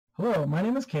Hello, my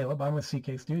name is Caleb. I'm with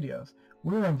CK Studios.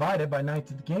 We were invited by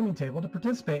Knights at the Gaming Table to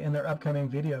participate in their upcoming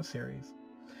video series.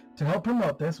 To help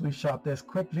promote this, we shot this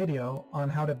quick video on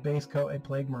how to base coat a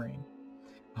Plague Marine.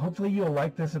 Hopefully you'll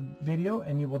like this video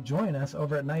and you will join us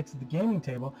over at Knights at the Gaming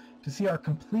Table to see our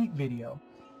complete video.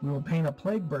 We will paint a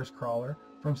Plague Burst crawler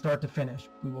from start to finish.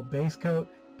 We will base coat,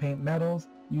 paint metals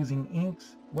using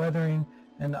inks, weathering,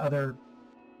 and other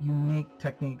unique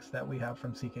techniques that we have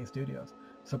from CK Studios.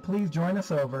 So please join us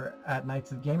over at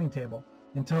Knights at the Gaming Table.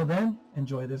 Until then,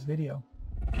 enjoy this video.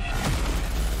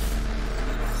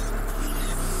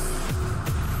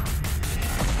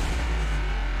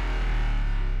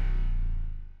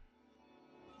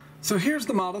 So here's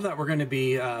the model that we're going to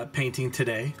be painting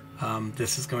today.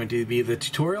 This is going to be the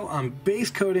tutorial on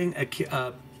base coating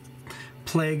a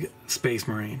Plague Space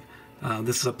Marine.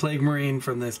 This is a Plague Marine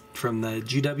from the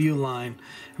GW line,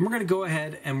 and we're going to go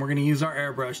ahead and we're going to use our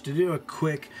airbrush to do a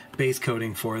quick base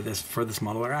coating for this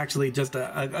model, or actually just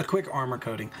a quick armor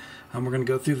coating. We're going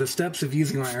to go through the steps of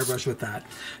using our airbrush with that.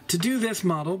 To do this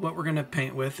model, what we're going to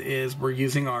paint with is we're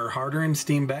using our Harder &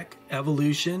 Steenbeck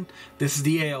Evolution. This is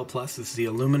the AL Plus. This is the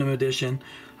aluminum edition.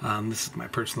 This is my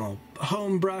personal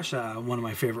home brush, one of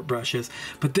my favorite brushes,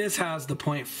 but this has the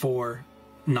 0.4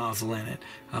 nozzle in it.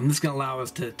 This is going to allow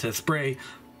us to spray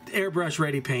airbrush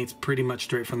ready paints pretty much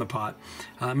straight from the pot.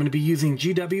 I'm going to be using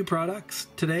GW products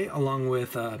today along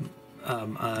with Daler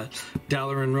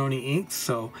and Roni inks.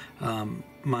 So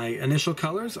my initial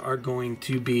colors are going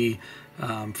to be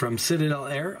from Citadel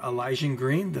Air, Elysian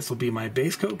Green. This will be my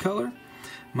base coat color.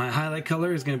 My highlight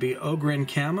color is going to be Ogryn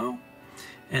Camo,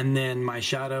 and then my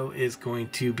shadow is going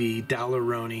to be Daler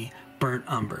Roni Burnt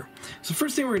Umber. So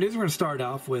first thing we're going to do is we're going to start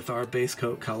off with our base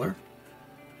coat color.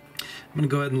 I'm going to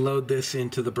go ahead and load this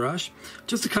into the brush.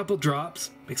 Just a couple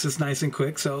drops, makes this nice and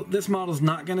quick. So this model is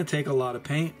not going to take a lot of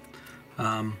paint.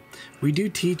 We do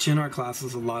teach in our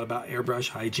classes a lot about airbrush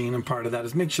hygiene, and part of that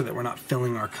is make sure that we're not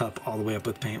filling our cup all the way up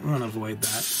with paint. We want to avoid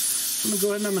that. So I'm going to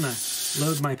go ahead and I'm going to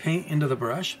load my paint into the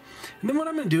brush. And then what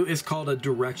I'm going to do is called a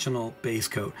directional base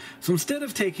coat. So instead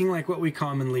of taking like what we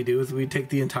commonly do is we take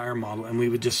the entire model and we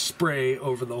would just spray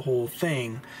over the whole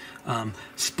thing,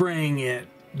 spraying it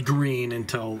green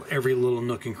until every little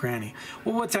nook and cranny.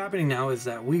 Well, what's happening now is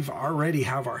that we've already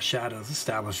have our shadows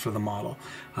established for the model.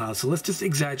 So let's just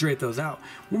exaggerate those out.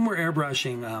 When we're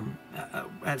airbrushing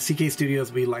at CK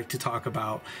Studios, we like to talk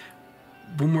about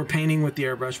when we're painting with the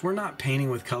airbrush, we're not painting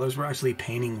with colors, we're actually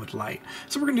painting with light.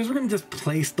 So what we're going to do is we're going to just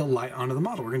place the light onto the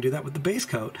model. We're going to do that with the base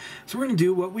coat. So we're going to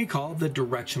do what we call the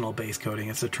directional base coating.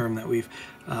 It's a term that we've,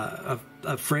 a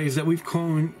phrase that we've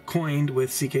coined with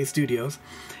CK Studios.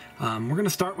 We're going to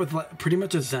start with pretty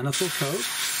much a zenithal coat.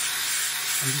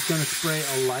 I'm just going to spray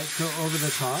a light coat over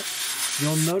the top.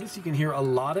 You'll notice you can hear a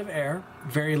lot of air,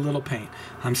 very little paint.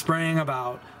 I'm spraying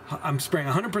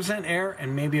 100% air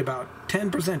and maybe about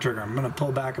 10% trigger. I'm going to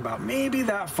pull back about maybe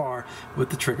that far with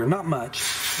the trigger, not much.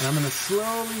 And I'm going to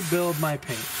slowly build my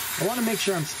paint. I want to make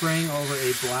sure I'm spraying over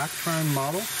a black prime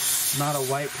model, not a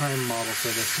white prime model for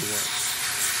this to work.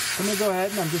 So I'm going to go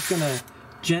ahead and I'm just going to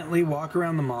gently walk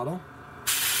around the model,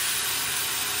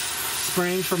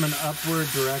 spraying from an upward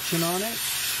direction on it,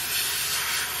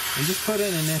 and just put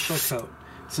an initial coat.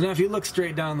 So now if you look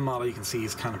straight down the model, you can see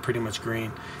he's kind of pretty much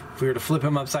green. If we were to flip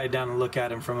him upside down and look at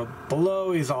him from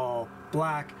below, he's all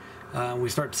black. We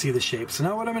start to see the shape. So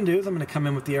now what I'm going to do is I'm going to come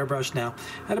in with the airbrush now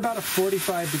at about a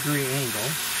 45-degree angle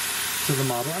to the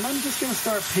model, and I'm just going to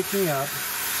start picking up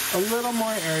a little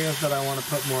more areas that I want to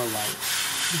put more light.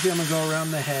 You see, I'm going to go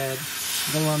around the head,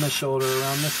 go on the shoulder,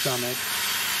 around the stomach,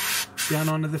 down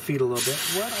onto the feet a little bit.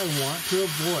 What I want to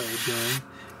avoid doing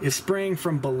is spraying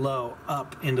from below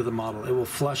up into the model. It will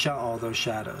flush out all those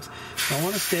shadows. So I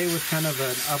want to stay with kind of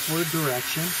an upward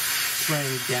direction,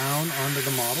 spraying down onto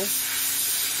the model.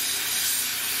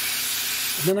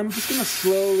 And then I'm just going to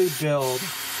slowly build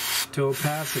to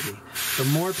opacity. The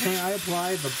more paint I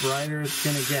apply, the brighter it's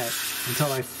going to get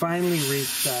until I finally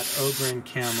reach that Ogryn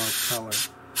Camo color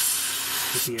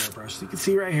with the airbrush. So you can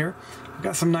see right here, I've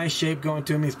got some nice shape going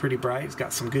to him. He's pretty bright. He's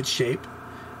got some good shape.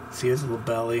 See his little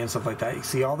belly and stuff like that. You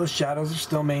see all the shadows are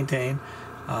still maintained.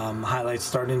 Highlights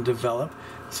starting to develop.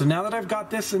 So now that I've got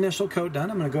this initial coat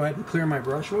done, I'm going to go ahead and clear my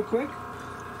brush real quick.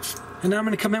 And now I'm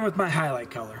going to come in with my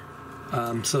highlight color.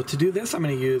 So to do this, I'm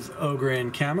going to use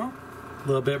Ogryn Camo. A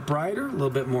little bit brighter, a little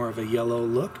bit more of a yellow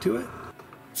look to it.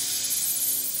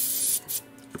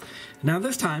 Now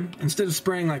this time, instead of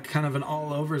spraying like kind of an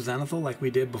all-over zenithal like we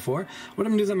did before, what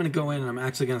I'm going to do is I'm going to go in and I'm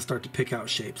actually going to start to pick out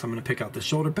shapes. I'm going to pick out the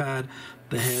shoulder pad,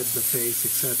 the head, the face,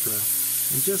 etc.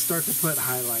 and just start to put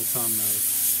highlights on those.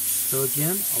 So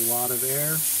again, a lot of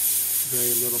air,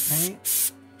 very little paint.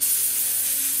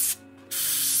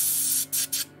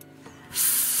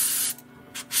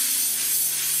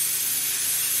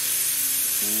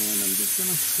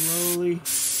 going to slowly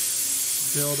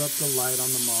build up the light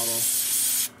on the model.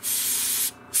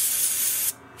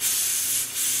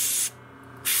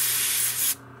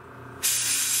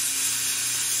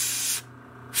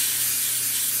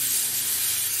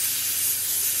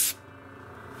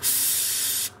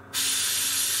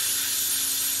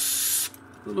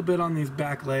 A little bit on these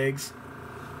back legs.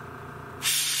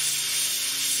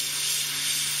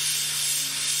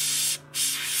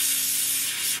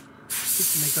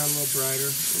 Just to make that a little brighter.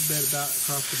 A little bit about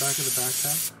across the back of the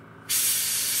backpack.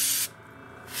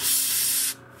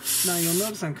 Now you'll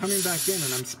notice I'm coming back in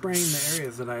and I'm spraying the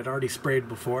areas that I had already sprayed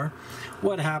before.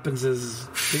 What happens is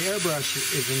the airbrush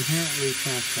is inherently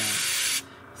transparent.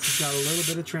 It's got a little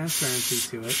bit of transparency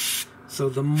to it. So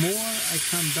the more I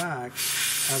come back,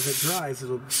 as it dries,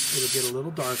 it'll get a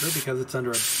little darker because it's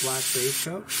under a black base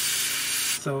coat.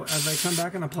 So as I come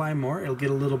back and apply more, it'll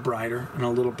get a little brighter and a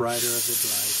little brighter as it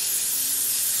dries.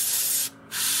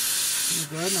 I'm going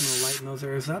to go ahead and I'm going to lighten those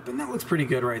areas up, and that looks pretty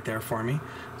good right there for me.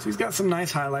 So he's got some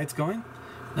nice highlights going.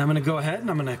 Now I'm going to go ahead and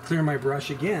I'm going to clear my brush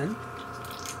again.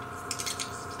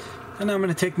 And I'm going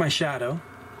to take my shadow.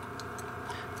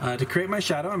 To create my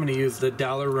shadow, I'm going to use the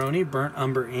Daler-Rowney Burnt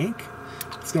Umber ink.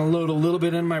 It's going to load a little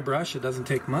bit in my brush. It doesn't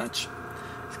take much.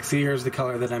 As you can see, here's the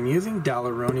color that I'm using,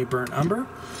 Daler-Rowney Burnt Umber.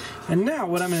 And now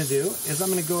what I'm going to do is I'm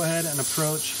going to go ahead and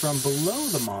approach from below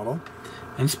the model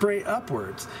and spray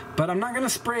upwards. But I'm not going to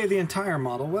spray the entire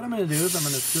model. What I'm going to do is I'm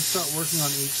going to just start working on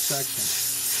each section.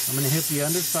 I'm going to hit the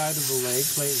underside of the leg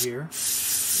plate here,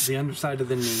 the underside of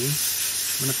the knee.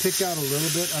 I'm going to pick out a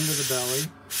little bit under the belly,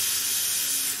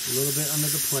 a little bit under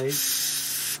the plate.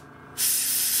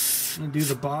 I'm going to do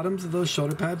the bottoms of those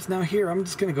shoulder pads. Now here, I'm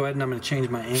just going to go ahead and I'm going to change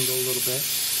my angle a little bit.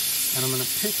 And I'm going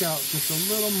to pick out just a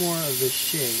little more of the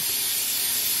shape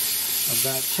of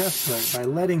that chest plate by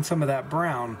letting some of that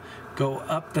brown go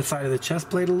up the side of the chest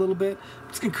plate a little bit. I'm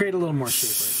just going to create a little more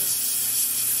shape right there.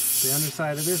 The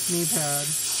underside of this knee pad,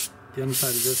 the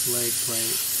underside of this leg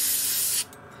plate.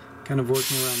 Kind of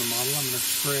working around the model. I'm going to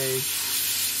spray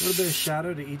a little bit of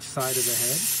shadow to each side of the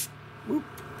head. Whoop.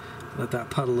 Let that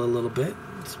puddle a little bit.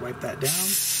 Just wipe that down.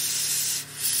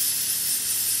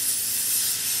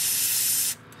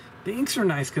 The inks are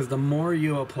nice because the more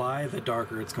you apply, the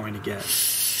darker it's going to get.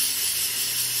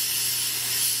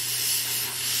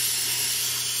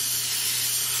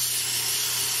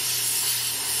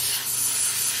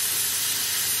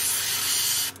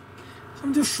 So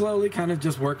I'm just slowly kind of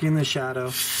just working the shadow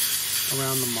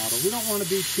around the model. We don't want to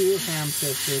be too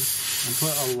ham-fisted and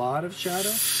put a lot of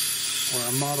shadow, or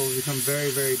our model will become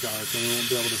very, very dark and we won't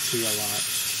be able to see a lot.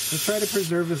 So try to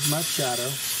preserve as much shadow,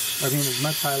 as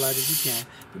much highlight as you can,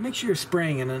 but make sure you're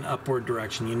spraying in an upward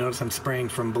direction. You notice I'm spraying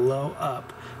from below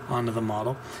up onto the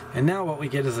model, and now what we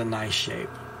get is a nice shape.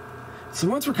 So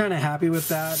once we're kind of happy with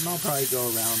that, and I'll probably go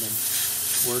around and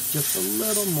work just a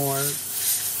little more,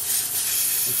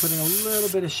 and putting a little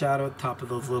bit of shadow at the top of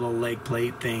those little leg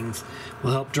plate things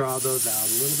will help draw those out.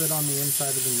 A little bit on the inside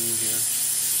of the knee here.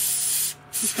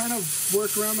 Just kind of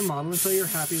work around the model until you're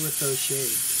happy with those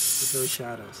shades, with those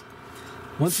shadows.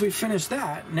 Once we finish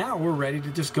that, now we're ready to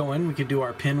just go in. We could do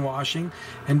our pin washing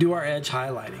and do our edge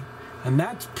highlighting. And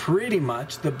that's pretty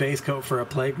much the base coat for a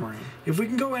Plague Marine. If we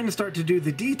can go in and start to do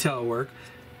the detail work,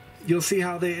 you'll see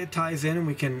how it ties in, and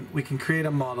we can create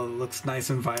a model that looks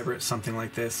nice and vibrant, something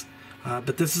like this.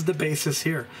 But this is the basis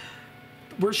here.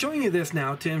 We're showing you this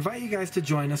now to invite you guys to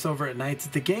join us over at Knights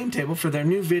at the Game Table for their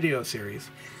new video series.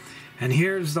 And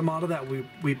here's the model that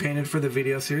we painted for the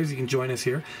video series. You can join us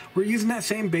here. We're using that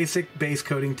same basic base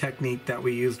coating technique that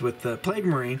we used with the Plague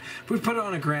Marine. We've put it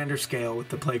on a grander scale with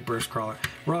the Plague Burst Crawler.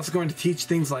 We're also going to teach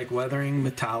things like weathering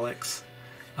metallics,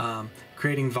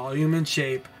 creating volume and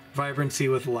shape, vibrancy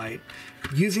with light.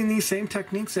 Using these same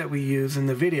techniques that we use in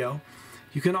the video,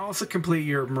 you can also complete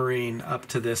your Marine up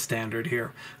to this standard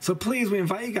here. So please, we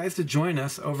invite you guys to join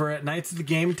us over at Knights at the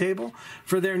Game Table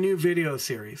for their new video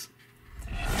series.